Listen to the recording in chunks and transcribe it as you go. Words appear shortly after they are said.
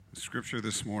The scripture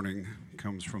this morning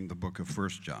comes from the book of 1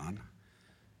 John,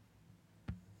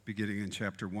 beginning in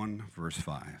chapter 1, verse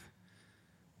 5.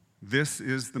 This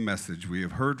is the message we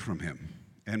have heard from him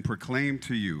and proclaim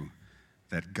to you,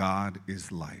 that God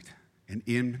is light, and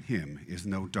in him is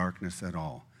no darkness at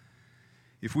all.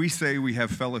 If we say we have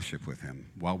fellowship with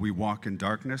him while we walk in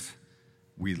darkness,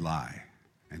 we lie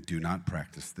and do not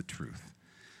practice the truth.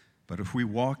 But if we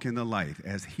walk in the light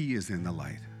as he is in the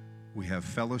light, we have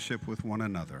fellowship with one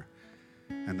another,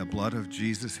 and the blood of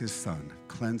Jesus, his Son,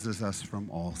 cleanses us from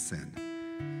all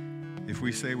sin. If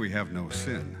we say we have no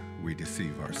sin, we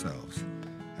deceive ourselves,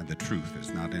 and the truth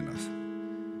is not in us.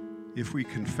 If we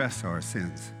confess our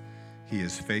sins, he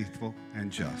is faithful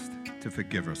and just to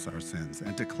forgive us our sins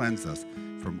and to cleanse us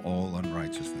from all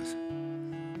unrighteousness.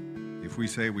 If we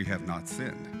say we have not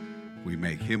sinned, we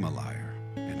make him a liar,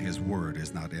 and his word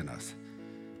is not in us.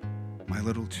 My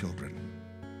little children,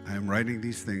 I am writing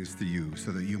these things to you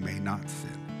so that you may not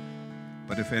sin.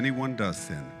 But if anyone does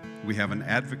sin, we have an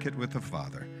advocate with the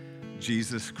Father,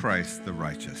 Jesus Christ the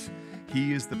righteous.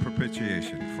 He is the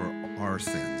propitiation for our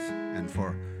sins, and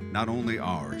for not only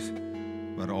ours,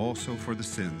 but also for the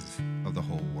sins of the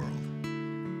whole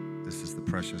world. This is the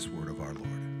precious word of our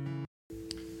Lord.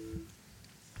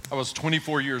 I was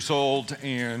 24 years old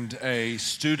and a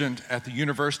student at the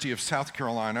University of South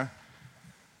Carolina.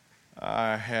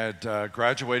 I had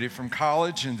graduated from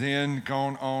college and then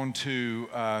gone on to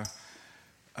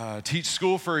teach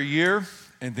school for a year,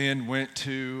 and then went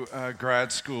to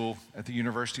grad school at the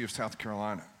University of South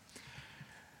Carolina.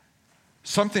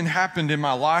 Something happened in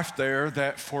my life there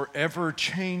that forever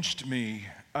changed me.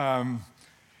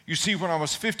 You see, when I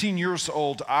was 15 years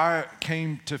old, I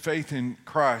came to faith in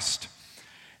Christ.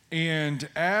 And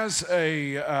as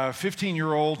a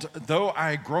 15-year-old, though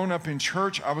I had grown up in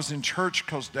church, I was in church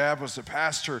because Dad was a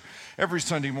pastor every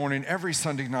Sunday morning, every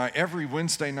Sunday night, every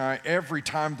Wednesday night, every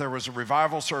time there was a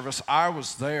revival service, I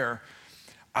was there.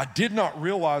 I did not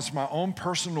realize my own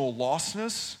personal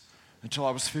lostness until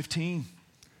I was 15.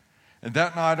 And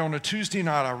that night, on a Tuesday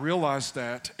night, I realized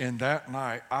that, and that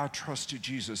night, I trusted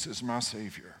Jesus as my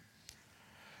Savior.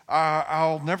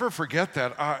 I'll never forget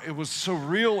that. It was so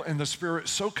real in the Spirit,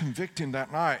 so convicting that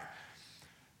night.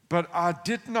 But I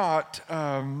did not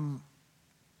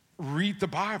read the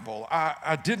Bible.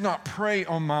 I did not pray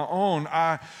on my own.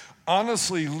 I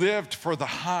honestly lived for the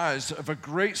highs of a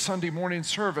great Sunday morning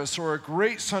service or a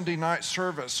great Sunday night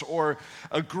service or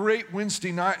a great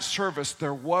Wednesday night service.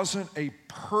 There wasn't a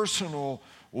personal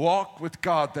walk with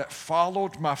God that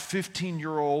followed my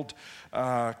 15-year-old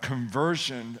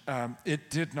conversion. It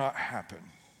did not happen.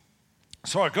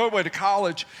 So I go away to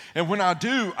college, and when I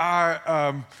do,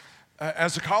 I,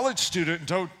 as a college student,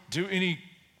 don't do any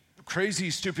crazy,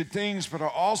 stupid things, but I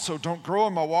also don't grow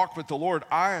in my walk with the Lord.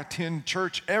 I attend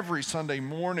church every Sunday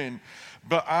morning,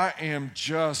 but I am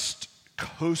just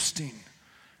coasting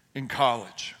in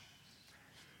college.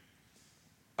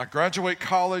 I graduate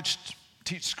college,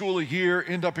 teach school a year,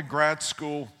 end up in grad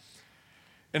school.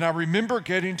 And I remember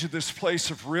getting to this place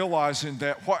of realizing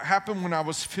that what happened when I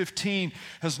was 15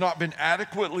 has not been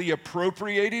adequately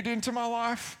appropriated into my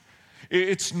life.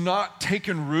 It's not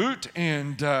taken root.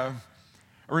 And I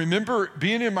remember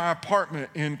being in my apartment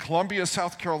in Columbia,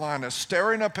 South Carolina,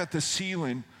 staring up at the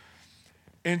ceiling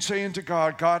and saying to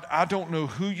God, God, I don't know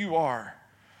who you are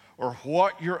or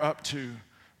what you're up to,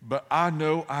 but I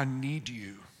know I need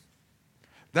you.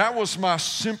 That was my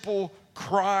simple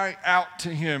cry out to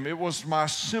him. It was my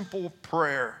simple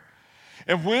prayer.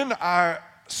 And when I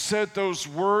said those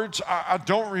words, I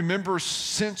don't remember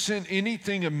sensing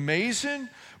anything amazing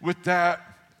with that,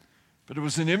 but it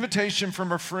was an invitation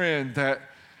from a friend that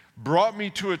brought me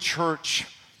to a church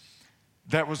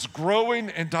that was growing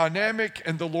and dynamic,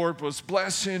 and the Lord was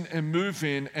blessing and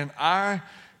moving, and I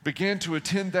began to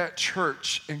attend that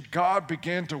church, and God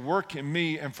began to work in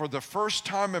me. And for the first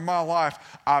time in my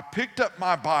life, I picked up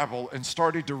my Bible and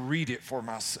started to read it for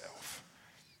myself.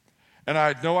 And I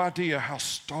had no idea how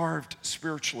starved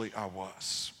spiritually I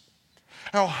was,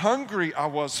 how hungry I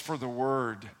was for the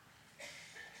Word,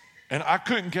 and I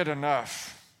couldn't get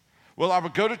enough. Well, I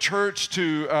would go to church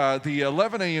to the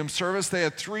 11 a.m. service. They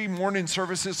had 3 morning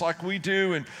services like we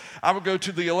do, and I would go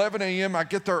to the 11 a.m. I'd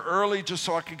get there early just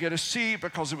so I could get a seat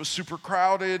because it was super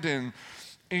crowded,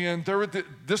 and there were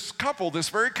this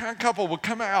very kind couple would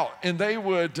come out, and they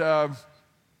would,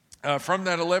 from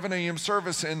that 11 a.m.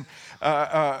 service and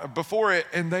before it,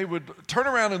 and they would turn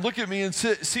around and look at me and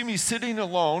see me sitting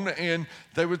alone, and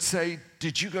they would say,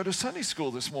 did you go to Sunday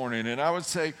school this morning? And I would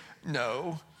say,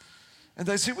 no. And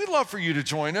they said, we'd love for you to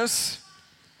join us.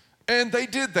 And they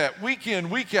did that week in,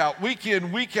 week out,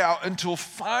 until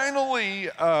finally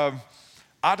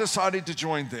I decided to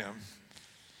join them.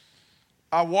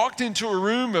 I walked into a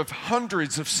room of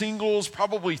hundreds of singles,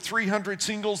 probably 300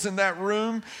 singles in that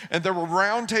room, and there were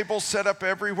round tables set up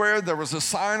everywhere. There was a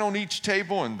sign on each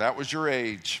table, and that was your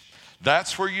age.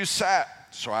 That's where you sat.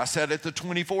 So I sat at the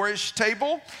 24-ish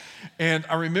table, and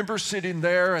I remember sitting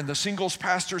there and the singles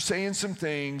pastor saying some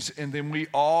things, and then we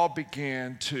all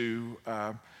began to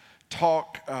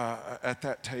talk at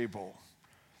that table.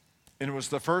 And it was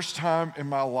the first time in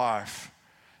my life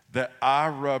that I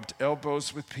rubbed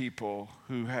elbows with people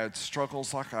who had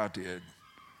struggles like I did,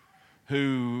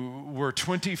 who were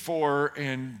 24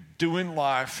 and doing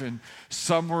life, and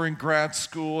some were in grad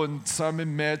school and some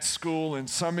in med school and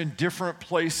some in different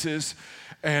places.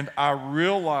 And I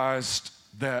realized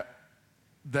that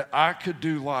I could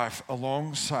do life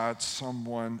alongside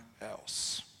someone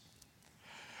else.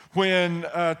 When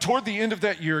toward the end of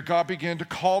that year, God began to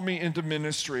call me into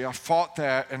ministry, I fought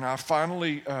that, and I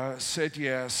finally said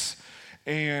yes.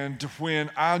 And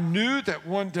when I knew that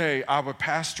one day I would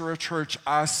pastor a church,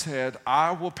 I said,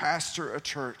 I will pastor a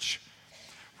church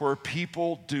where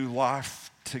people do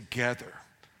life together.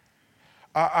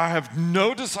 I have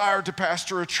no desire to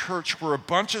pastor a church where a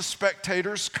bunch of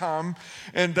spectators come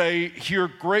and they hear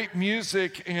great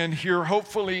music and hear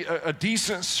hopefully a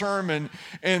decent sermon,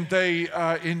 and they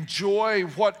enjoy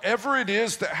whatever it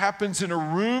is that happens in a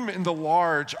room in the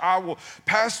large. I will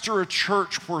pastor a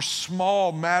church where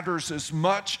small matters as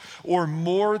much or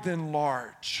more than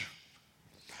large.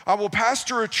 I will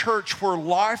pastor a church where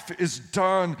life is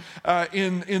done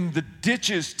in the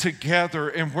ditches together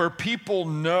and where people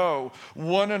know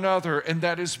one another. And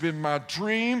that has been my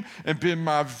dream and been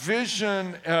my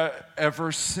vision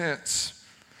ever since.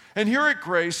 And here at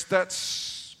Grace,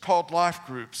 that's called life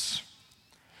groups.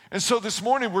 And so this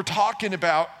morning we're talking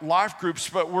about life groups,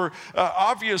 but we're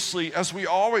obviously, as we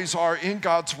always are, in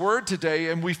God's Word today,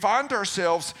 and we find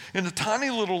ourselves in a tiny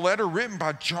little letter written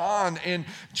by John, and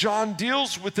John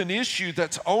deals with an issue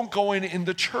that's ongoing in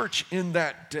the church in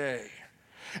that day.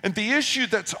 And the issue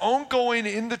that's ongoing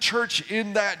in the church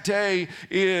in that day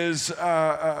is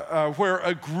where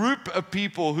a group of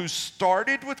people who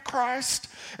started with Christ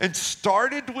and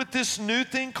started with this new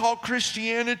thing called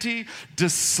Christianity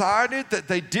decided that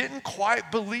they didn't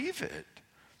quite believe it.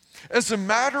 As a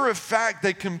matter of fact,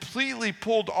 they completely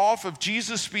pulled off of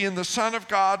Jesus being the Son of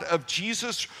God, of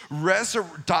Jesus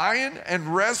dying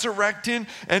and resurrecting,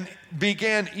 and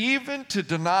began even to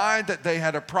deny that they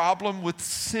had a problem with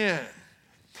sin.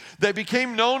 They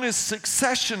became known as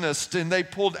successionists, and they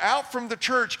pulled out from the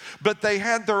church, but they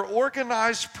had their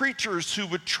organized preachers who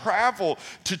would travel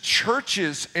to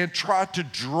churches and try to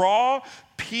draw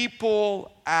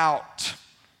people out.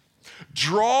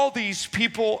 Draw these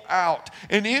people out.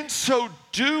 And in so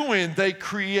doing, they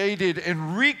created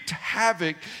and wreaked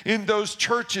havoc in those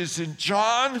churches. And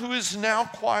John, who is now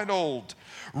quite old,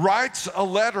 writes a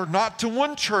letter, not to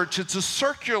one church, it's a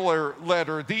circular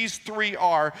letter. These three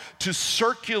are to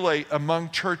circulate among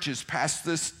churches, pass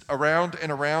this around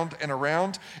and around and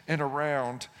around and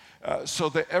around so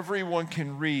that everyone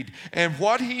can read. And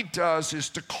what he does is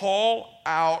to call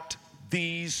out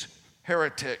these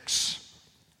heretics.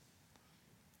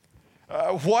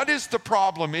 What is the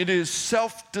problem? It is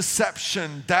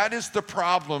self-deception. That is the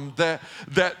problem that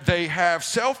they have.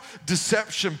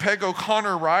 Self-deception, Peg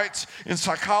O'Connor writes, in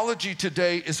Psychology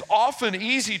Today, is often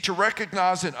easy to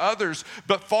recognize in others,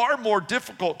 but far more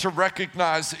difficult to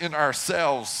recognize in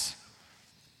ourselves.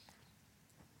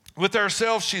 With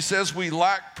ourselves, she says, we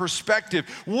lack perspective.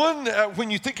 When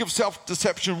you think of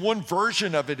self-deception, one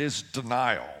version of it is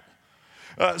denial.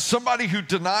 Somebody who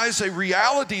denies a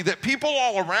reality that people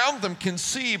all around them can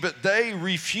see, but they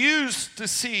refuse to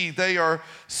see. They are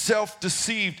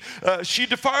self-deceived. She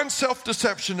defines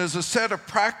self-deception as a set of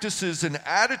practices and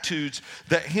attitudes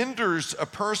that hinders a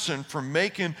person from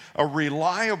making a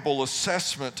reliable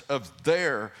assessment of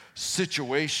their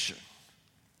situation.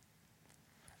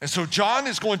 And so John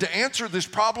is going to answer this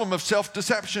problem of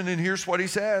self-deception, and here's what he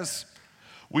says.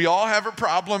 We all have a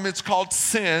problem. It's called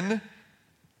sin.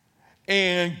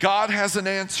 And God has an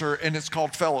answer, and it's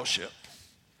called fellowship.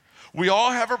 We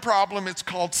all have a problem. It's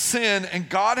called sin, and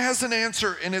God has an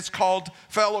answer, and it's called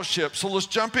fellowship. So let's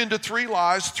jump into three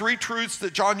lies, three truths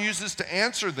that John uses to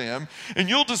answer them, and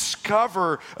you'll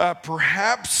discover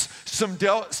perhaps some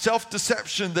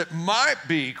self-deception that might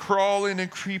be crawling and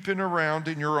creeping around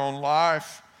in your own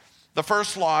life. The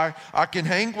first lie, I can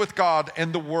hang with God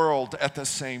and the world at the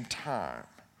same time.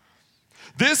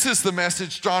 This is the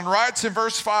message John writes in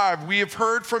verse 5. We have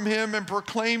heard from him and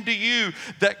proclaimed to you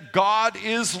that God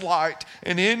is light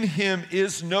and in him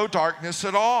is no darkness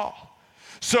at all.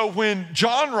 So when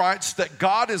John writes that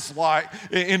God is light,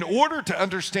 in order to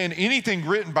understand anything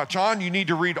written by John, you need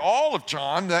to read all of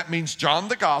John. That means John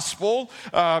the Gospel,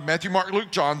 Matthew, Mark,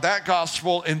 Luke, John, that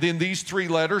Gospel, and then these 3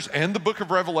 letters and the book of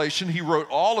Revelation. He wrote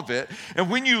all of it. And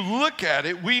when you look at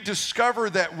it, we discover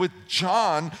that with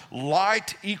John,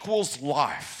 light equals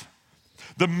life.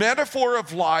 The metaphor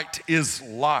of light is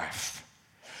life.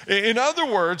 In other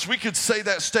words, we could say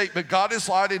that statement, God is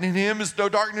light and in him is no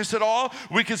darkness at all.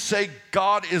 We could say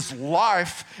God is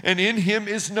life and in him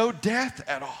is no death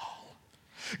at all.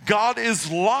 God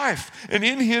is life, and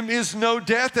in him is no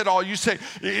death at all. You say,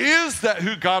 is that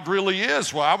who God really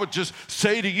is? Well, I would just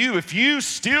say to you, if you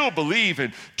still believe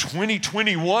in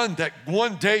 2021 that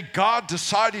one day God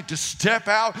decided to step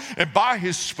out and by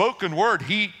his spoken word,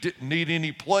 he didn't need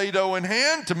any Play-Doh in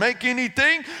hand to make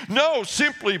anything. No,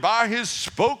 simply by his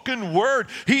spoken word,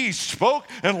 he spoke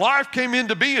and life came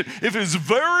into being. If his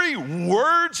very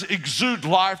words exude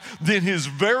life, then his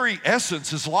very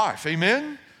essence is life.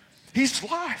 Amen? He's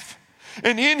life,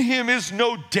 and in him is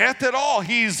no death at all.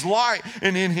 He's light,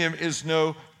 and in him is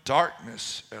no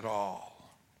darkness at all.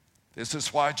 This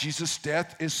is why Jesus'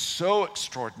 death is so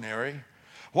extraordinary.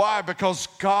 Why? Because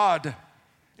God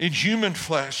in human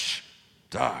flesh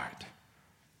died.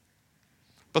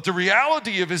 But the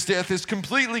reality of his death is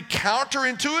completely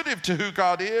counterintuitive to who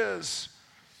God is.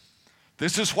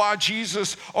 This is why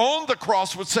Jesus on the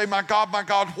cross would say, my God,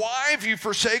 why have you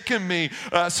forsaken me?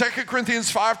 2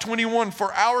 Corinthians 5:21,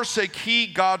 for our sake he,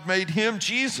 God, made him,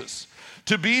 Jesus,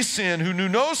 to be sin, who knew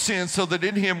no sin, so that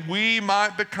in him we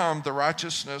might become the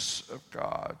righteousness of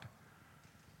God.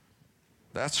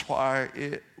 That's why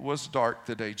it was dark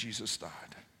the day Jesus died.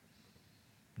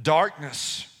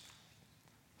 Darkness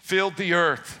filled the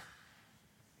earth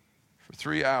for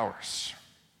 3 hours.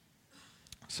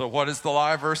 So what is the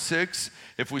lie? Verse 6,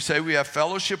 if we say we have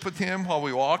fellowship with him while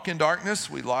we walk in darkness,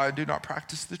 we lie and do not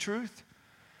practice the truth.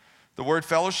 The word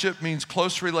fellowship means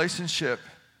close relationship.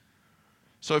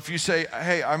 So if you say,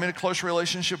 hey, I'm in a close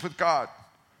relationship with God,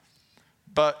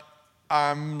 but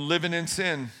I'm living in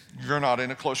sin, you're not in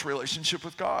a close relationship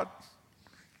with God.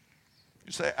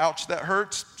 You say, ouch, that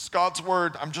hurts. It's God's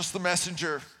word. I'm just the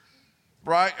messenger.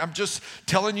 Right? I'm just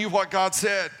telling you what God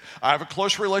said. I have a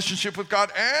close relationship with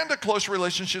God and a close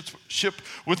relationship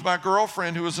with my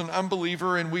girlfriend who is an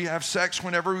unbeliever, and we have sex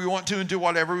whenever we want to and do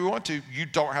whatever we want to. You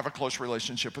don't have a close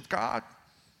relationship with God.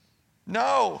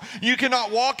 No, you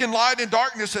cannot walk in light and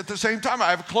darkness at the same time.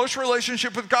 I have a close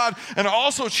relationship with God and I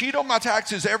also cheat on my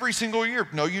taxes every single year.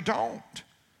 No, you don't.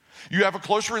 You have a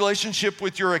close relationship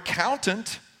with your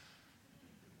accountant,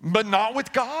 but not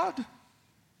with God.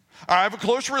 I have a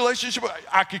close relationship.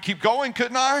 I could keep going,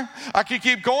 couldn't I? I could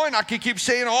keep going. I could keep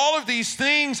saying all of these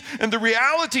things. And the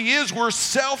reality is we're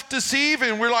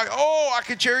self-deceiving. We're like, oh, I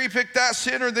could cherry pick that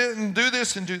sin or and do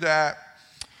this and do that.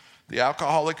 The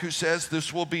alcoholic who says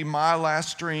this will be my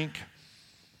last drink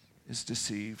is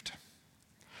deceived.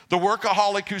 The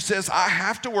workaholic who says I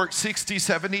have to work 60,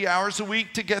 70 hours a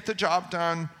week to get the job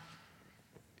done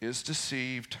is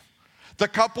deceived. The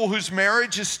couple whose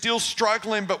marriage is still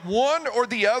struggling, but one or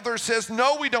the other says,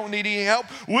 no, we don't need any help.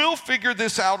 We'll figure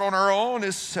this out on our own,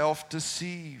 is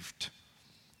self-deceived.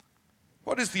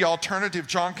 What is the alternative?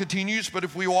 John continues, but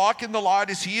if we walk in the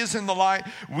light as he is in the light,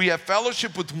 we have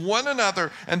fellowship with one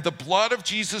another, and the blood of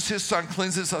Jesus, his son,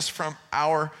 cleanses us from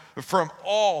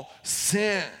all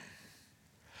sin.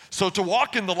 So to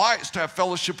walk in the light is to have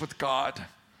fellowship with God.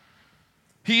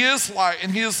 He is light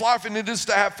and he is life, and it is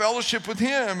to have fellowship with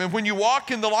him. And when you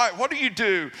walk in the light, what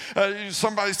do?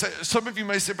 Some of you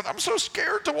may say, but I'm so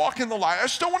scared to walk in the light. I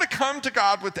just don't want to come to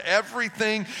God with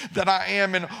everything that I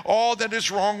am and all that is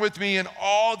wrong with me and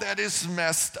all that is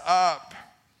messed up.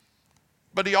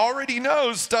 But he already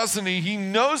knows, doesn't he? He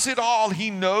knows it all. He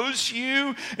knows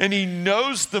you, and he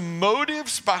knows the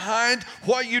motives behind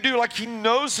what you do. Like, he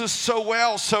knows us so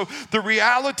well. So the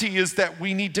reality is that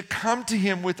we need to come to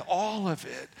him with all of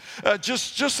it.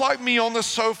 Just like me on the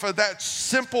sofa, that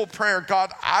simple prayer,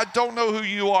 God, I don't know who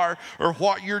you are or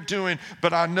what you're doing,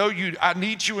 but I know you. I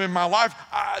need you in my life.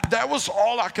 That was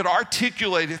all I could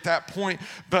articulate at that point.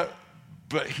 But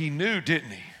he knew,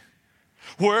 didn't he?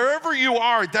 Wherever you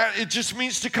are, that it just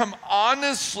means to come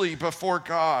honestly before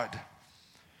God.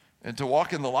 And to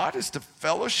walk in the light is to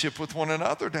fellowship with one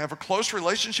another, to have a close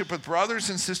relationship with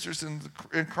brothers and sisters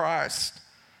in Christ.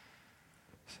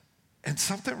 And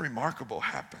something remarkable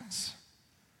happens.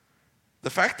 The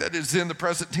fact that it's in the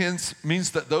present tense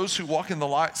means that those who walk in the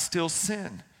light still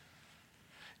sin.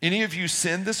 Any of you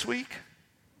sinned this week?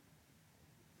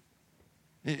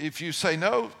 If you say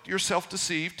no, you're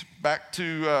self-deceived. Back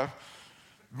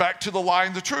to the lie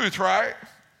and the truth, right?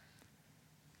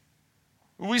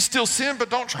 We still sin, but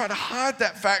don't try to hide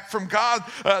that fact from God.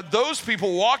 Those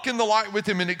people walk in the light with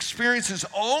him and experience his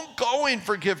ongoing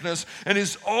forgiveness and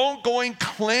his ongoing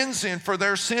cleansing for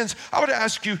their sins. I would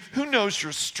ask you, who knows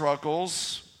your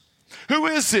struggles? Who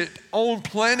is it on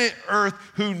planet Earth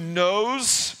who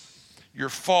knows your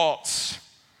faults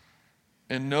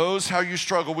and knows how you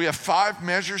struggle? We have 5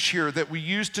 measures here that we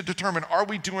use to determine, are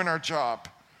we doing our job?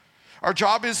 Our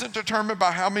job isn't determined by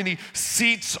how many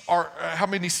seats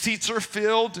are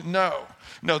filled. No,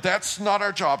 that's not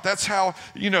our job. That's how,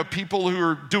 people who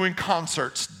are doing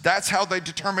concerts, that's how they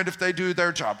determine if they do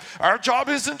their job. Our job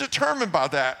isn't determined by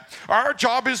that. Our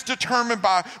job is determined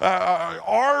by,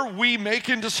 are we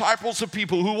making disciples of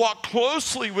people who walk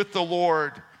closely with the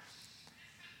Lord?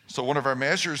 So one of our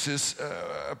measures is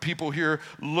people here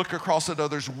look across at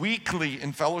others weekly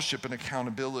in fellowship and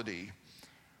accountability.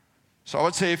 So I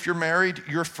would say if you're married,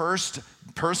 your first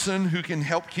person who can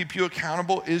help keep you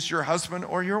accountable is your husband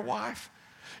or your wife.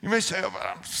 You may say, oh, but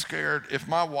I'm scared. If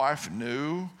my wife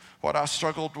knew what I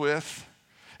struggled with,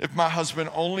 if my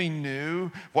husband only knew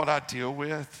what I deal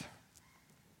with.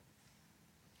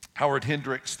 Howard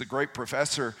Hendricks, the great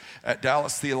professor at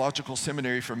Dallas Theological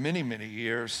Seminary for many, many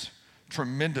years,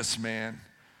 tremendous man,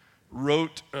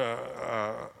 wrote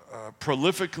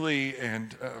prolifically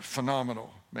and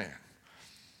phenomenal man.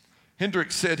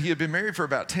 Hendricks said he had been married for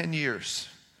about 10 years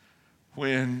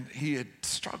when he had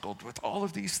struggled with all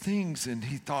of these things, and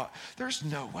he thought, there's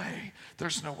no way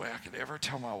I could ever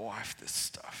tell my wife this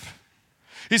stuff.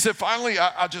 He said, finally,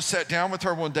 I just sat down with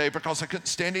her one day because I couldn't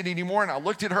stand it anymore, and I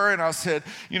looked at her and I said,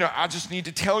 I just need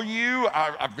to tell you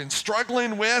I've been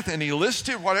struggling with, and he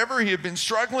listed whatever he had been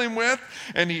struggling with,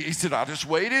 and he said, I just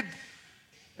waited,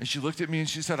 and she looked at me and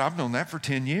she said, I've known that for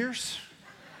 10 years.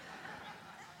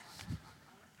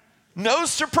 No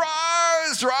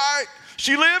surprise, right?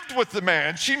 She lived with the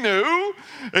man. She knew.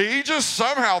 He just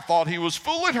somehow thought he was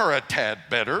fooling her a tad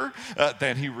better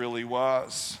than he really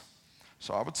was.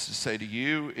 So I would say to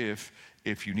you,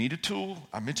 if you need a tool,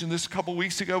 I mentioned this a couple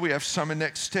weeks ago, we have some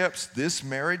next steps. This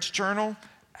marriage journal,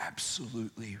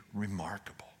 absolutely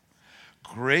remarkable.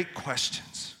 Great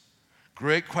questions.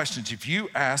 Great questions. If you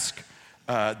ask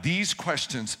these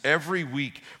questions every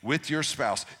week with your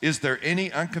spouse, is there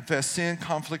any unconfessed sin,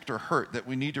 conflict, or hurt that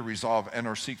we need to resolve and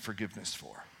or seek forgiveness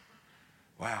for?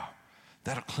 Wow,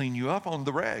 that'll clean you up on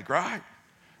the reg, right?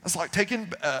 That's like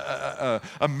taking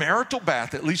a marital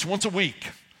bath at least once a week.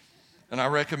 And I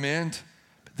recommend,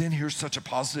 but then here's such a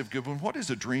positive good one. What is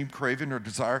a dream, craving, or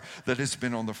desire that has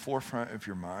been on the forefront of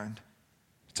your mind?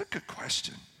 It's a good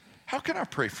question. How can I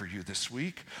pray for you this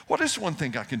week? What is one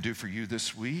thing I can do for you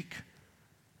this week?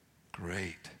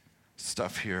 Great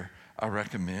stuff here. I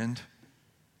recommend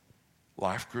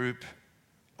Lifegroup.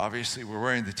 Obviously, we're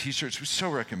wearing the t-shirts. We so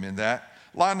recommend that.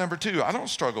 Lie number 2, I don't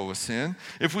struggle with sin.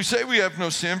 If we say we have no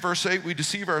sin, verse 8, we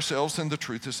deceive ourselves and the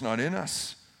truth is not in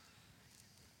us.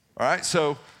 All right,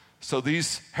 so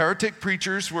these heretic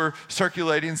preachers were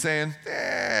circulating saying,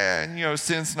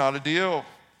 sin's not a deal.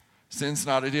 Sin's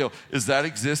not a deal. Does that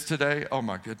exist today? Oh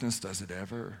my goodness, does it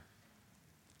ever?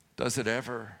 Does it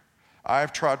ever? I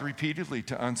have tried repeatedly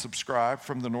to unsubscribe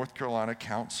from the North Carolina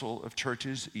Council of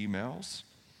Churches emails,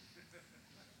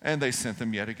 and they sent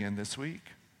them yet again this week.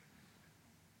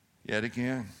 Yet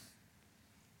again.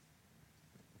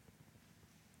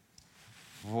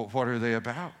 What are they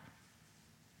about?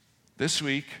 This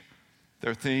week,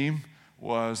 their theme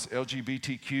was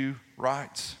LGBTQ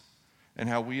rights and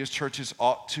how we as churches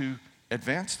ought to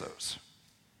advance those.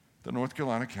 The North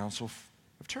Carolina Council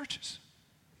of Churches.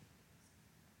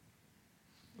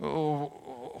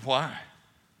 Oh, why?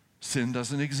 Sin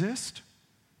doesn't exist,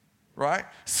 right?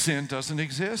 Sin doesn't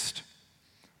exist.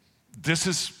 This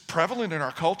is prevalent in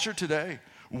our culture today.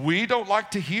 We don't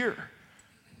like to hear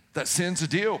that sin's a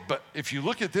deal, but if you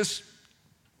look at this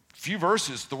few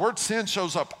verses, the word sin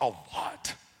shows up a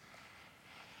lot.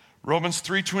 Romans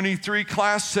 3:23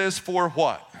 class says for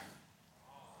what?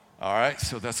 All right,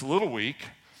 so that's a little weak.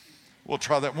 We'll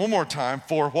try that one more time.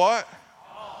 For what?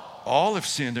 All have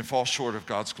sinned and fall short of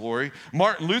God's glory.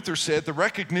 Martin Luther said the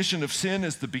recognition of sin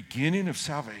is the beginning of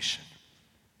salvation.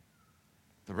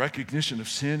 The recognition of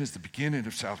sin is the beginning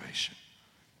of salvation.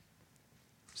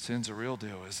 Sin's a real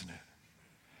deal, isn't it?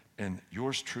 And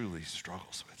yours truly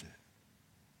struggles with it.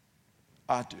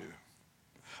 I do.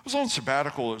 I was on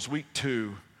sabbatical. It was week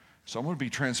 2. So I'm going to be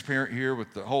transparent here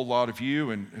with the whole lot of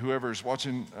you and whoever's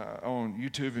watching on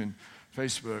YouTube and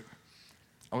Facebook.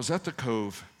 I was at the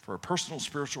Cove for a personal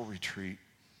spiritual retreat,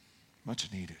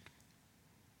 much needed.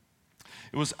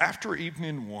 It was after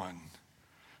evening 1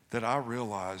 that I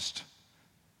realized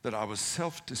that I was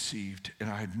self-deceived and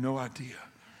I had no idea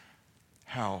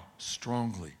how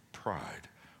strongly pride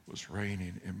was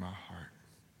reigning in my heart.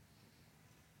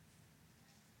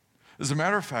 As a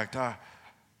matter of fact,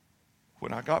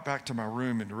 when I got back to my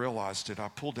room and realized it, I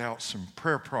pulled out some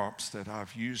prayer prompts that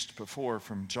I've used before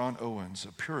from John Owens,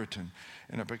 a Puritan,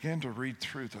 and I began to read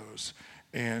through those.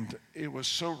 And it was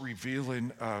so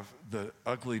revealing of the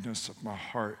ugliness of my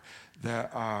heart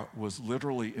that I was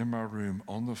literally in my room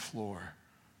on the floor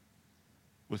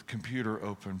with computer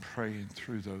open, praying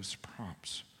through those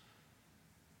prompts.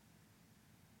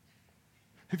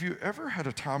 Have you ever had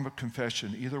a time of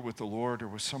confession, either with the Lord or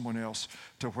with someone else,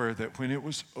 to where that when it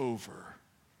was over,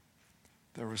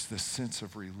 there was this sense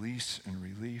of release and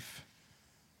relief,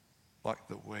 like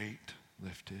the weight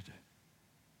lifted?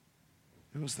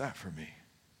 It was that for me.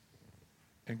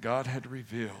 And God had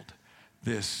revealed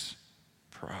this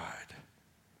pride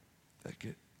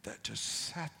that just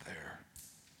sat there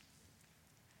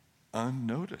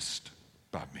unnoticed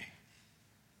by me,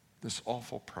 this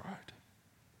awful pride.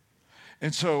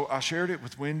 And so I shared it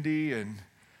with Wendy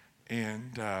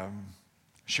and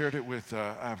shared it with,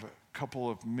 I have a couple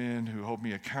of men who hold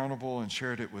me accountable, and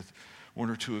shared it with one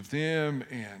or two of them,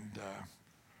 and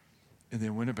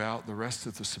then went about the rest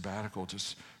of the sabbatical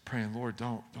just praying, Lord,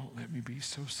 don't let me be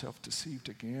so self-deceived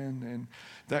again, and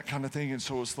that kind of thing. And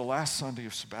so it was the last Sunday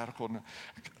of sabbatical, and I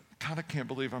kind of can't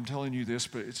believe I'm telling you this,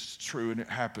 but it's true, and it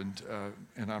happened,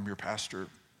 and I'm your pastor.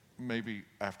 Maybe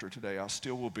after today I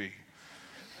still will be.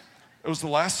 It was the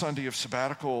last Sunday of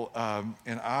sabbatical,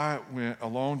 and I went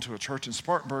alone to a church in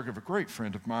Spartanburg of a great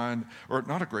friend of mine, or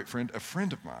not a great friend, a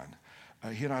friend of mine.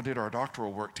 He and I did our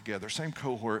doctoral work together, same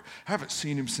cohort. I haven't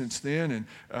seen him since then,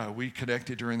 and we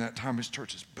connected during that time. His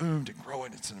church has boomed and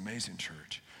growing. It's an amazing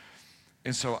church.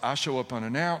 And so I show up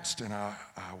unannounced, and I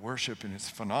worship, and it's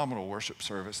a phenomenal worship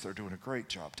service. They're doing a great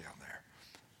job down there.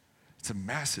 It's a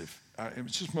massive,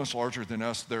 it's just much larger than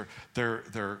us.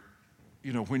 They're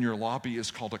you know, when your lobby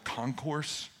is called a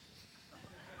concourse,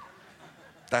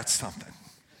 that's something,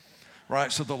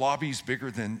 right? So the lobby's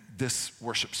bigger than this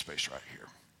worship space right here.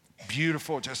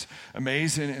 Beautiful, just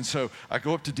amazing. And so I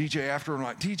go up to DJ after, and I'm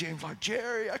like, DJ's like,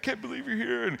 Jerry, I can't believe you're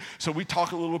here. And so we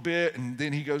talk a little bit, and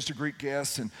then he goes to greet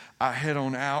guests, and I head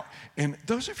on out. And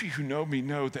those of you who know me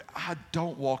know that I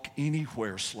don't walk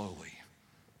anywhere slowly.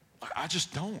 I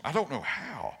just don't. I don't know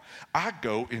how. I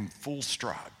go in full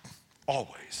stride,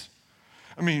 always.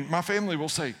 I mean, my family will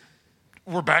say,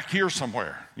 we're back here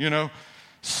somewhere, you know,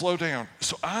 slow down.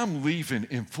 So I'm leaving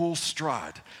in full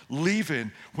stride,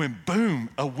 leaving when, boom,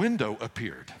 a window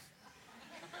appeared.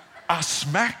 I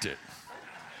smacked it.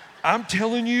 I'm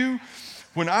telling you,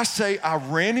 when I say I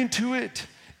ran into it,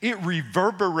 it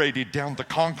reverberated down the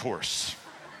concourse.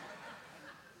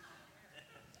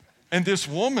 And this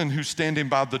woman who's standing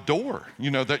by the door, you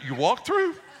know, that you walk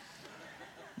through,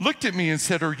 looked at me and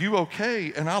said, are you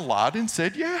okay? And I lied and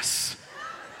said yes.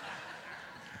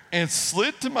 And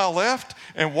slid to my left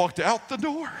and walked out the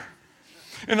door.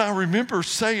 And I remember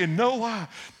saying, no lie,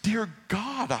 dear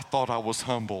God, I thought I was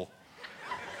humble.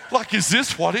 Like, is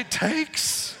this what it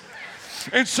takes?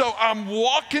 And so I'm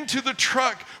walking to the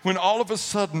truck when all of a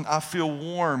sudden I feel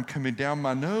warm coming down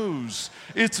my nose.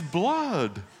 It's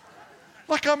blood.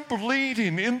 Like I'm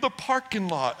bleeding in the parking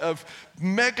lot of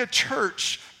mega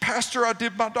church, pastor I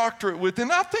did my doctorate with,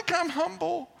 and I think I'm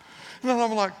humble. And then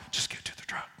I'm like, just get to the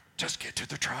truck. Just get to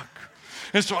the truck.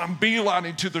 And so I'm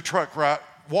beelining to the truck, right,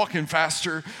 walking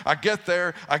faster. I get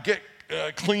there. I get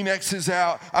Kleenexes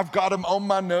out. I've got them on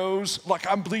my nose. Like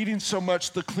I'm bleeding so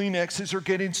much, the Kleenexes are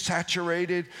getting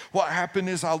saturated. What happened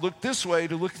is I looked this way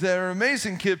to look at their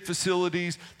amazing kid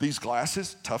facilities. These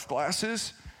glasses, tough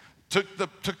glasses.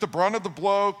 Took the brunt of the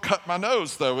blow, cut my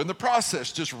nose, though, in the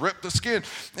process, just ripped the skin.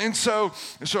 And so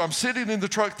I'm sitting in the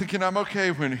truck thinking I'm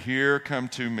okay when here come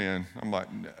two men. I'm like,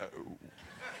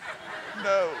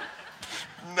 no.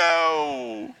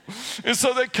 And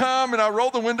so they come, and I roll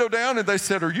the window down, and they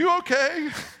said, are you okay?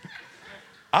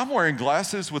 I'm wearing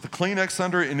glasses with a Kleenex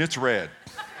under it, and it's red.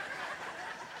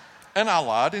 And I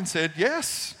lied and said,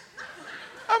 yes,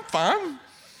 I'm fine.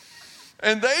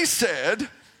 And they started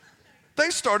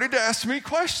to ask me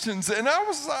questions, and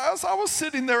as I was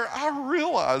sitting there, I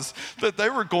realized that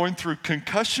they were going through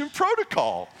concussion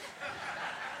protocol.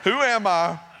 Who am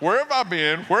I? Where have I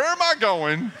been? Where am I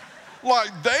going? Like,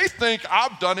 they think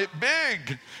I've done it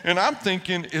big, and I'm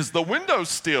thinking, is the window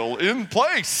still in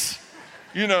place?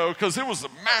 You know, because it was a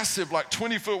massive, like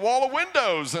 20-foot wall of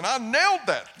windows, and I nailed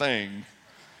that thing.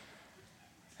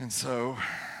 And so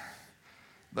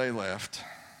they left.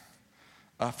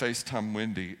 I FaceTimed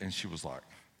Wendy, and she was like,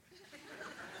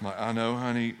 I know,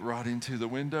 honey, right into the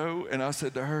window. And I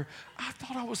said to her, I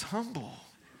thought I was humble.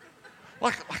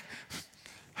 Like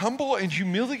humble and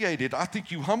humiliated. I think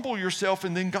you humble yourself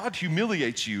and then God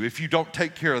humiliates you if you don't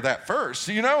take care of that first,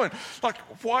 you know? And like,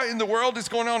 what in the world is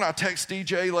going on? I text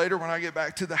DJ later when I get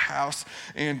back to the house,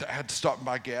 and I had to stop and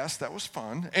buy gas. That was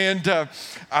fun. And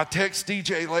I text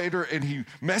DJ later, and he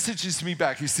messages me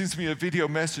back. He sends me a video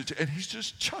message, and he's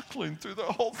just chuckling through the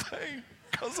whole thing.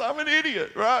 Because I'm an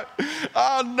idiot, right?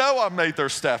 I know I made their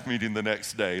staff meeting the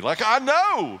next day. Like, I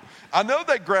know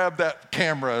they grabbed that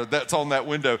camera that's on that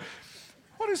window.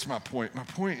 What is my point? My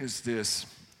point is this.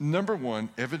 Number one,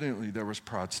 evidently there was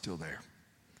pride still there.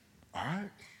 All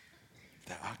right?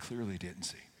 That I clearly didn't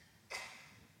see.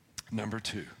 Number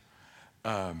two,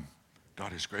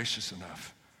 God is gracious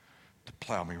enough to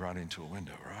plow me right into a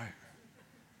window, right?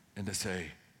 And to say,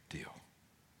 deal.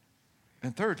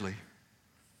 And thirdly,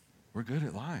 we're good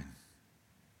at lying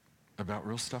about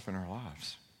real stuff in our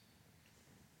lives.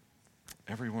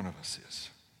 Every one of us is.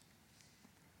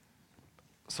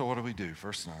 So what do we do?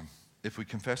 Verse 9. If we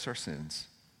confess our sins,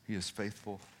 he is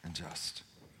faithful and just.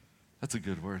 That's a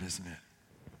good word, isn't it?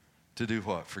 To do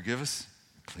what? Forgive us,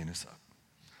 clean us up.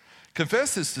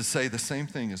 Confess is to say the same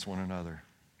thing as one another.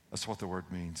 That's what the word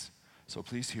means. So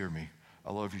please hear me.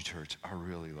 I love you, church. I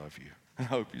really love you. I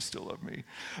hope you still love me.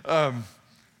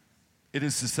 It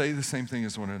is to say the same thing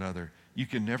as one another. You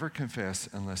can never confess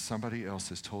unless somebody else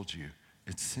has told you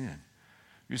it's sin.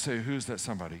 You say, who is that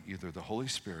somebody? Either the Holy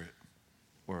Spirit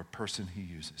or a person he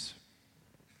uses.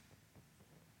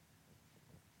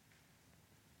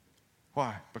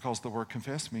 Why? Because the word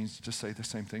confess means to say the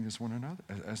same thing as one another,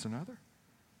 as another.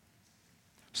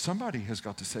 Somebody has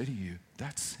got to say to you,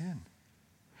 that's sin.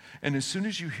 And as soon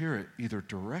as you hear it, either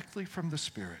directly from the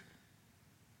Spirit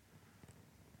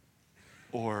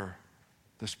or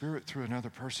the Spirit through another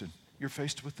person, you're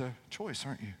faced with a choice,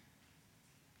 aren't you?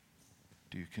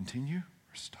 Do you continue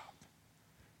or stop?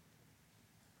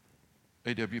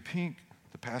 A.W. Pink,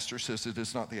 the pastor, says it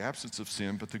is not the absence of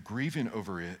sin, but the grieving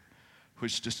over it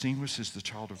which distinguishes the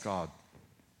child of God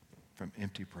from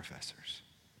empty professors.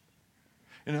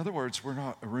 In other words, we're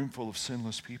not a room full of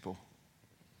sinless people,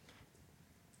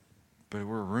 but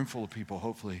we're a room full of people,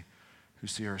 hopefully, who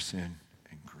see our sin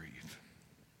and grieve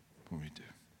when we do.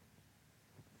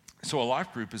 So a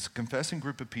life group is a confessing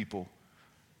group of people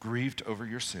grieved over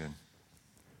your sin,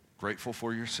 grateful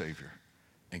for your Savior,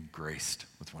 and graced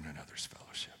with one another's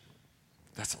fellowship.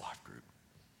 That's a life group.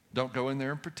 Don't go in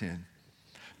there and pretend.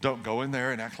 Don't go in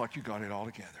there and act like you got it all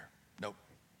together. Nope,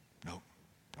 not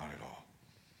at all.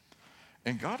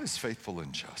 And God is faithful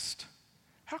and just.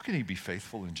 How can he be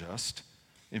faithful and just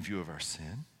in view of our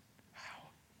sin?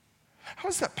 How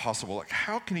is that possible? Like,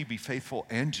 how can he be faithful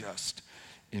and just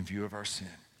in view of our sin?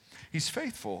 He's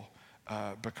faithful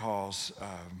because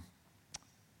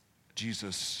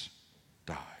Jesus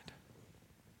died.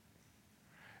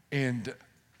 And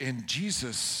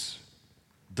Jesus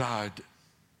died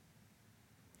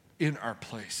in our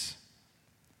place.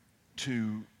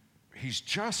 He's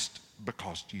just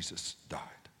because Jesus died.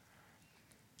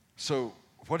 So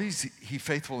what is he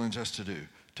faithful and just to do?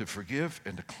 To forgive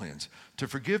and to cleanse. To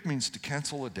forgive means to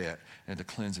cancel a debt, and to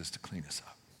cleanse is to clean us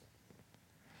up.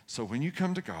 So when you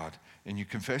come to God and you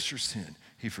confess your sin,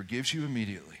 he forgives you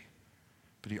immediately,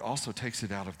 but he also takes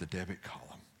it out of the debit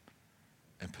column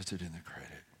and puts it in the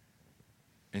credit.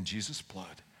 And Jesus'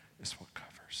 blood is what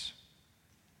covers.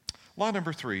 Lie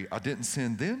number 3, I didn't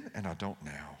sin then and I don't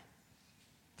now.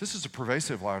 This is a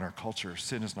pervasive lie in our culture.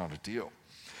 Sin is not a deal.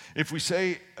 If we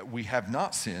say we have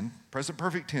not sinned, present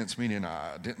perfect tense, meaning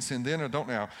I didn't sin then, I don't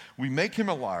now, we make him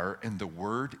a liar and the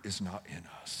word is not in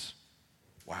us.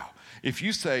 Wow. If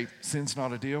you say sin's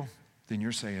not a deal, then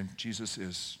you're saying Jesus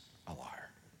is a liar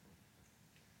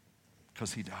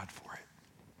because he died for it.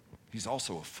 He's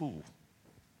also a fool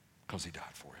because he died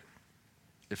for it,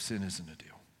 if sin isn't a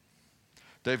deal.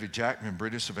 David Jackman,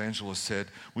 British evangelist, said,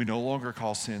 we no longer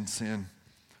call sin sin.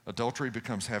 Adultery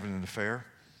becomes having an affair.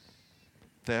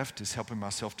 Theft is helping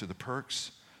myself to the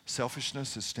perks.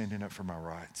 Selfishness is standing up for my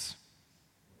rights.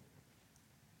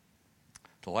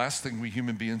 The last thing we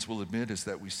human beings will admit is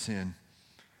that we sin.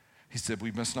 He said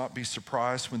we must not be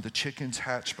surprised when the chickens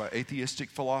hatched by atheistic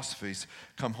philosophies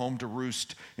come home to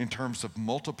roost in terms of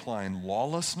multiplying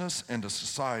lawlessness and a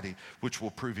society which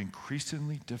will prove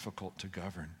increasingly difficult to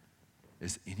govern.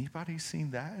 Has anybody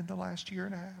seen that in the last year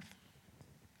and a half?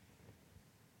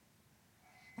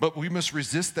 But we must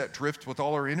resist that drift with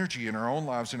all our energy in our own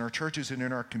lives, in our churches, and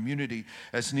in our community.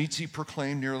 As Nietzsche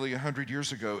proclaimed nearly 100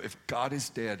 years ago, if God is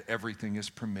dead, everything is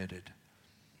permitted.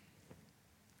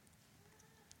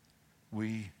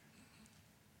 We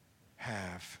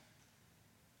have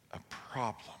a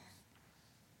problem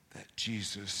that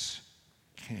Jesus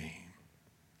came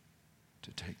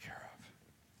to take care of.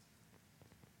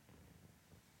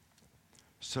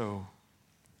 So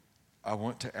I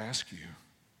want to ask you,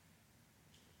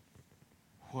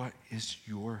 what is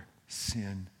your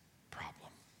sin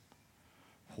problem?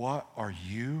 What are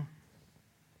you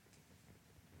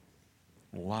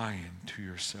lying to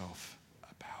yourself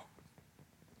about?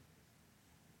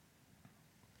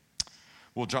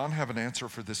 Will John have an answer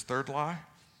for this third lie?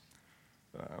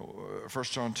 1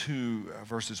 John 2,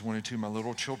 verses 1 and 2, my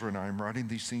little children, I am writing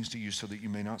these things to you so that you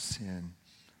may not sin.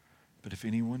 But if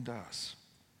anyone does,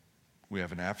 we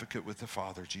have an advocate with the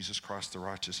Father, Jesus Christ the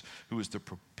righteous, who is the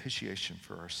propitiation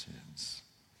for our sins.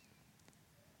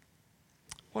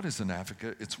 What is an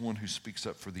advocate? It's one who speaks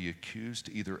up for the accused,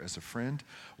 either as a friend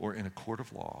or in a court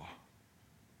of law.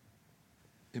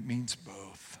 It means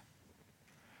both.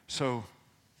 So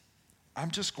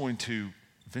I'm just going to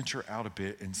venture out a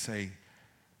bit and say,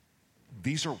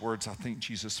 these are words I think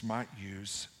Jesus might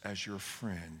use as your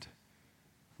friend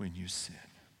when you sin.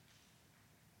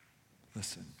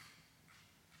 Listen.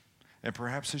 And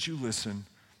perhaps as you listen,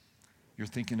 you're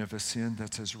thinking of a sin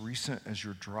that's as recent as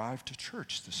your drive to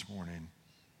church this morning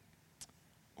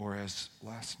or as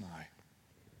last night.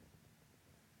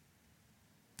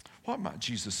 What might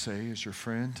Jesus say as your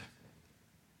friend?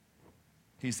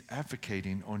 He's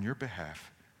advocating on your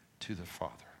behalf to the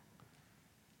Father.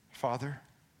 Father,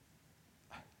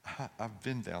 I've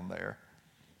been down there.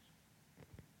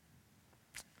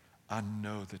 I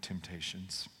know the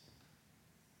temptations.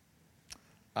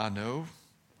 I know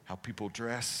how people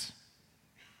dress.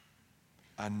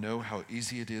 I know how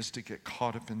easy it is to get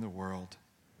caught up in the world.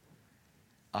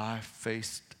 I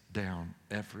faced down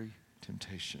every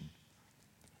temptation.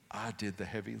 I did the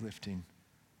heavy lifting.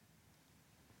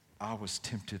 I was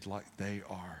tempted like they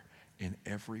are in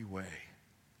every way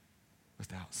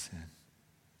without sin.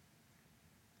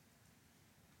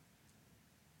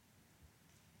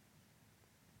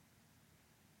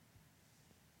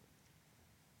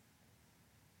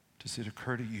 Does it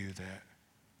occur to you that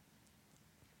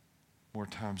more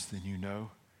times than you know,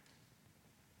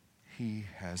 he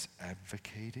has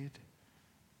advocated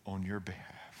on your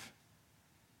behalf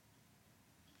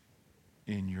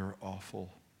in your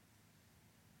awful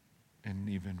and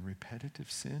even repetitive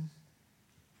sin?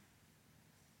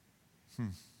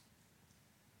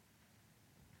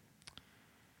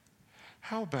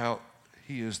 How about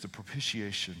he is the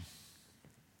propitiation?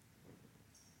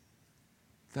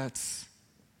 That's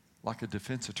like a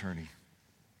defense attorney.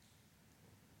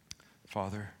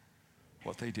 Father,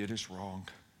 what they did is wrong,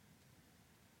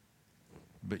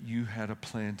 but you had a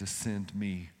plan to send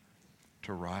me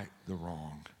to right the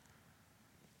wrong.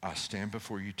 I stand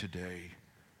before you today,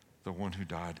 the one who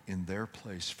died in their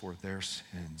place for their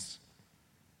sins.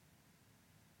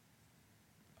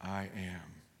 I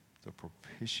am the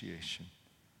propitiation,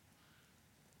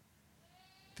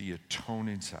 the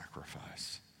atoning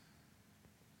sacrifice.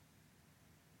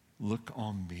 Look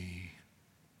on me.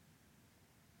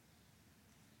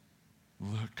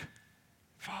 Look,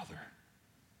 Father,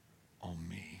 on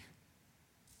me.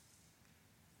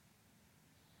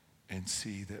 And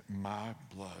see that my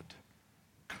blood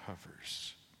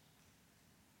covers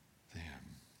them.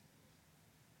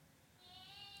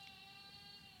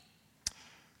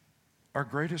 Our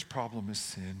greatest problem is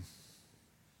sin,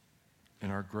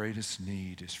 and our greatest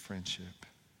need is friendship,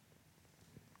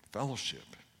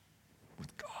 fellowship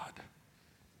with God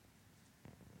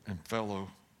and fellow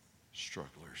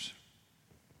strugglers.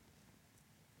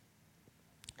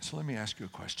 So let me ask you a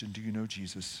question. Do you know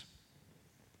Jesus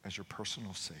as your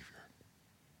personal Savior?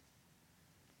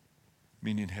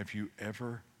 Meaning, have you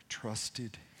ever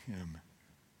trusted him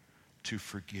to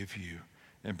forgive you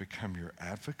and become your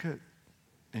advocate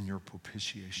and your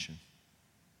propitiation?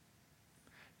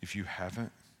 If you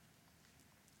haven't,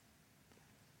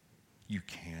 you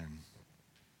can.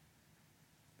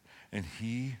 And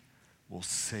he will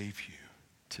save you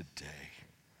today.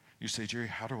 You say, Jerry,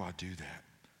 how do I do that?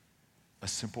 A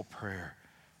simple prayer.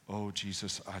 Oh,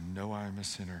 Jesus, I know I am a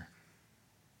sinner,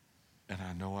 and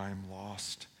I know I am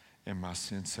lost, and my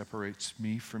sin separates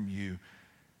me from you.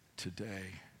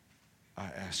 Today, I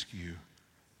ask you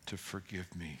to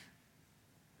forgive me,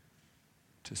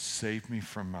 to save me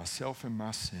from myself and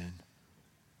my sin.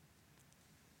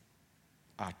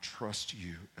 I trust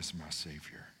you as my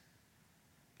Savior.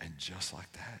 And just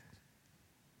like that,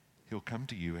 he'll come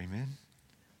to you, amen?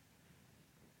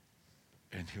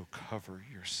 And he'll cover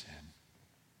your sin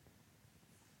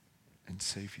and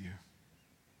save you.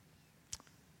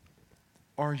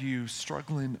 Are you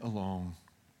struggling alone?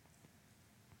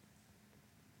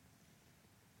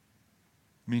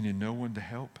 Meaning no one to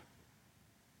help?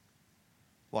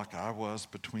 Like I was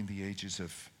between the ages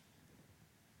of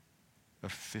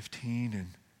 15 and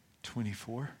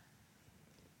 24?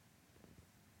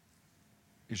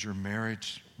 Is your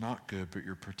marriage not good, but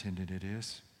you're pretending it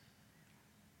is?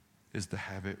 Is the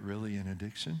habit really an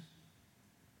addiction?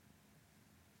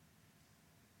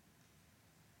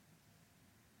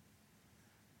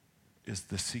 Is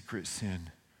the secret sin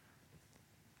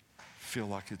feel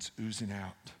like it's oozing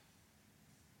out?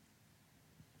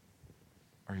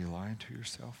 Are you lying to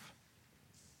yourself?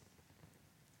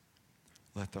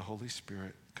 Let the Holy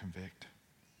Spirit convict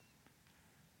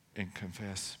and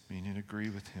confess, meaning agree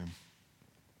with him,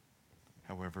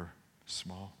 however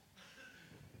small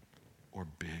or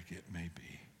big it may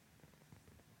be.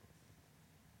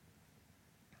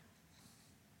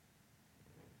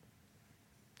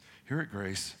 Here at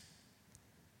Grace,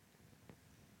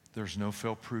 there's no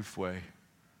fail-proof way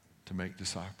to make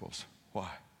disciples. Why?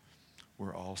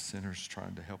 We're all sinners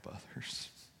trying to help others,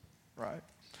 right?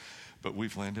 But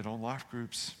we've landed on life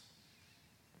groups.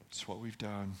 It's what we've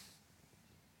done.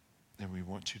 And we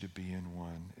want you to be in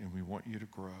one, and we want you to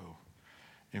grow,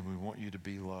 and we want you to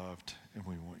be loved, and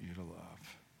we want you to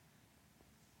love.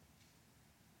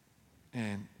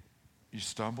 And you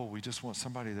stumble, we just want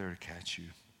somebody there to catch you.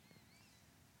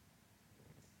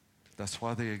 That's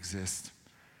why they exist,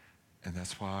 and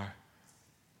that's why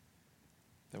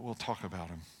that we'll talk about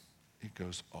them. It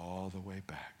goes all the way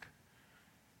back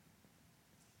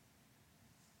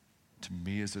to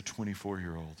me as a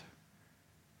 24-year-old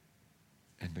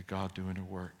and to God doing a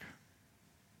work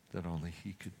that only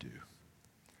he could do.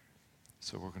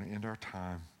 So we're going to end our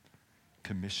time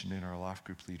commissioning our life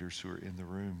group leaders who are in the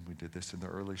room. We did this in the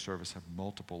early service, have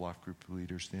multiple life group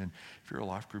leaders then. If you're a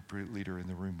life group leader in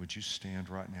the room, would you stand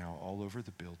right now all over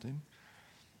the building?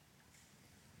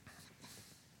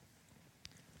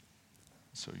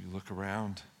 So you look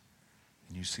around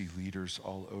and you see leaders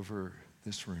all over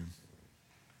this room.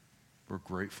 We're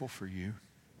grateful for you.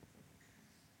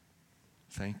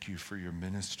 Thank you for your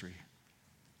ministry.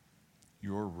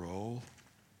 Your role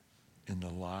in the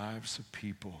lives of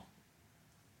people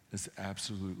is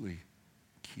absolutely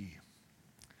key.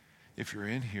 If you're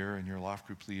in here and your life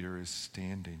group leader is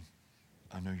standing,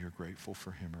 I know you're grateful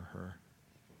for him or her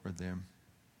or them.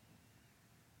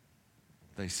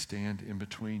 They stand in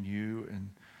between you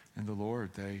and the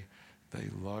Lord. They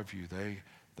love you.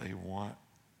 They want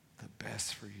the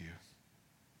best for you.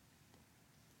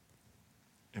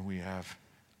 And we have,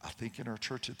 I think in our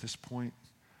church at this point,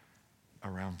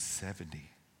 around 70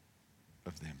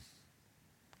 of them,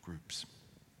 groups.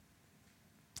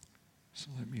 So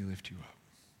let me lift you up.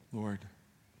 Lord,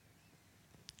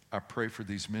 I pray for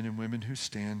these men and women who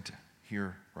stand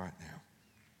here right now,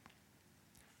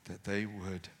 that they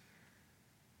would,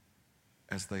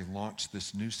 as they launch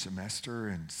this new semester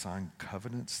and sign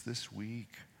covenants this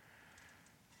week,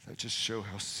 that just show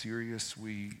how serious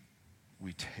we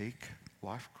take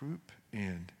life group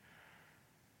and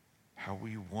how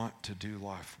we want to do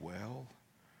life well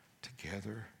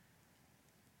together.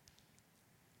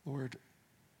 Lord,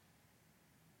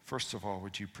 first of all,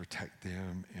 would you protect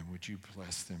them and would you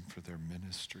bless them for their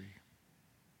ministry?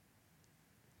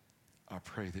 I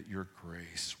pray that your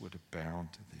grace would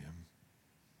abound to them.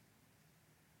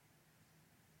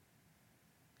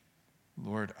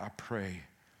 Lord, I pray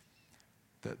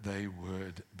that they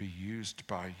would be used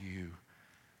by you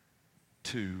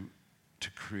to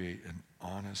create an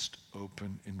honest,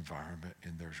 open environment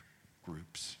in their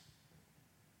groups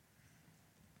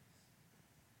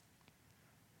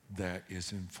that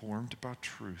is informed by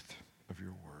truth of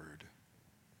your word.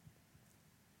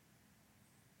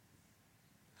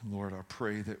 And Lord, I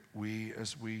pray that we,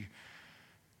 as we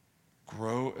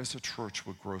grow as a church,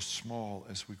 will grow small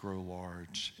as we grow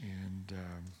large. And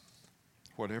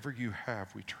whatever you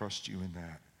have, we trust you in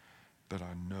that. But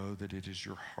I know that it is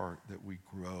your heart that we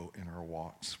grow in our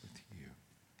walks with you.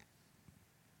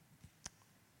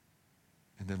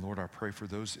 And then, Lord, I pray for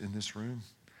those in this room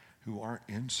who aren't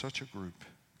in such a group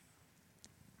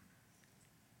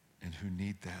and who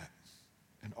need that.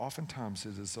 And oftentimes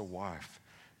it is a wife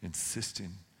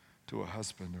insisting to a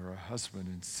husband or a husband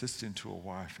insisting to a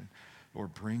wife. And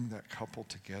Lord, bring that couple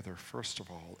together, first of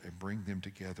all, and bring them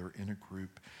together in a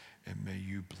group, and may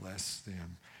you bless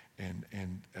them. And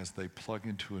as they plug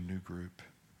into a new group,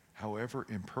 however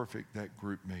imperfect that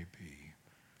group may be,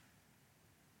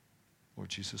 Lord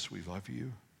Jesus, we love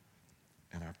you,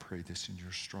 and I pray this in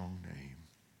your strong name.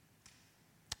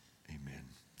 Amen.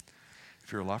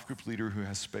 If you're a life group leader who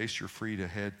has space, you're free to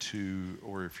head to,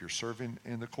 or if you're serving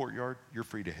in the courtyard, you're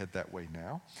free to head that way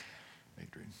now.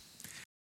 Adrian.